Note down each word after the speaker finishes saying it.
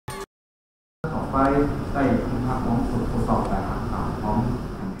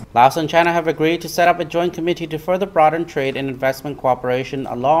Laos and China have agreed to set up a joint committee to further broaden trade and investment cooperation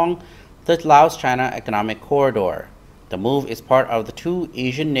along the Laos-China economic corridor. The move is part of the two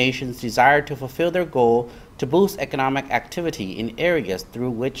Asian nations' desire to fulfill their goal to boost economic activity in areas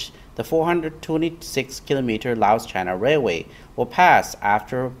through which the 426-kilometer Laos-China Railway will pass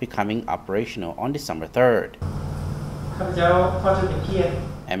after becoming operational on December 3rd.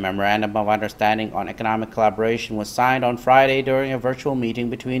 A memorandum of understanding on economic collaboration was signed on Friday during a virtual meeting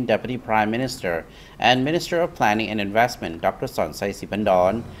between Deputy Prime Minister and Minister of Planning and Investment Dr. Sonsai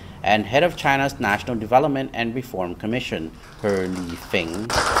Sipandon and Head of China's National Development and Reform Commission, He Li Feng.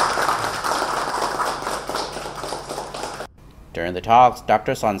 During the talks,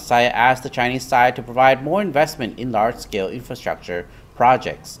 Dr. Sonsai asked the Chinese side to provide more investment in large-scale infrastructure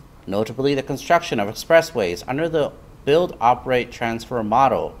projects, notably the construction of expressways under the build, operate, transfer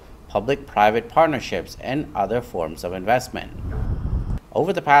model, public-private partnerships, and other forms of investment.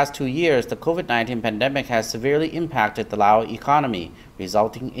 Over the past 2 years, the COVID-19 pandemic has severely impacted the Lao economy,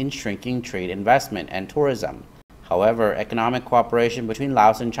 resulting in shrinking trade investment and tourism. However, economic cooperation between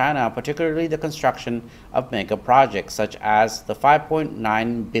Laos and China, particularly the construction of mega projects such as the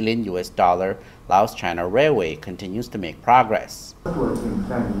 $5.9 billion Laos-China Railway, continues to make progress.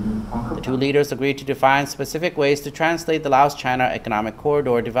 The two leaders agreed to define specific ways to translate the Laos-China Economic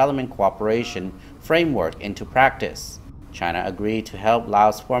Corridor Development Cooperation framework into practice. China agreed to help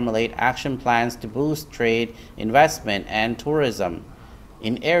Laos formulate action plans to boost trade, investment, and tourism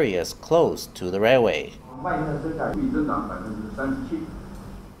in areas close to the railway.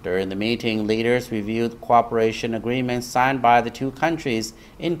 During the meeting, leaders reviewed cooperation agreements signed by the two countries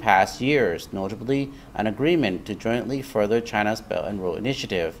in past years, notably an agreement to jointly further China's Belt and Road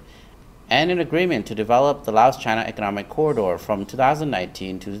Initiative, and an agreement to develop the Laos-China Economic Corridor from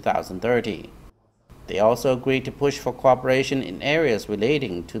 2019 to 2030. They also agreed to push for cooperation in areas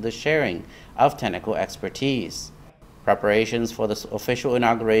relating to the sharing of technical expertise. Preparations for the official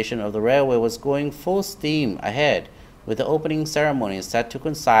inauguration of the railway was going full steam ahead, with the opening ceremony set to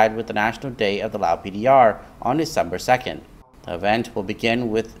coincide with the National Day of the Lao PDR on December 2nd. The event will begin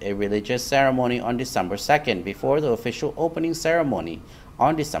with a religious ceremony on December 2nd before the official opening ceremony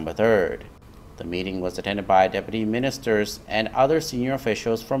on December 3rd. The meeting was attended by deputy ministers and other senior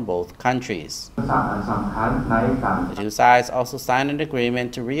officials from both countries. The two sides also signed an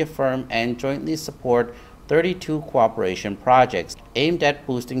agreement to reaffirm and jointly support 32 cooperation projects aimed at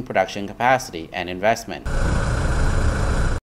boosting production capacity and investment.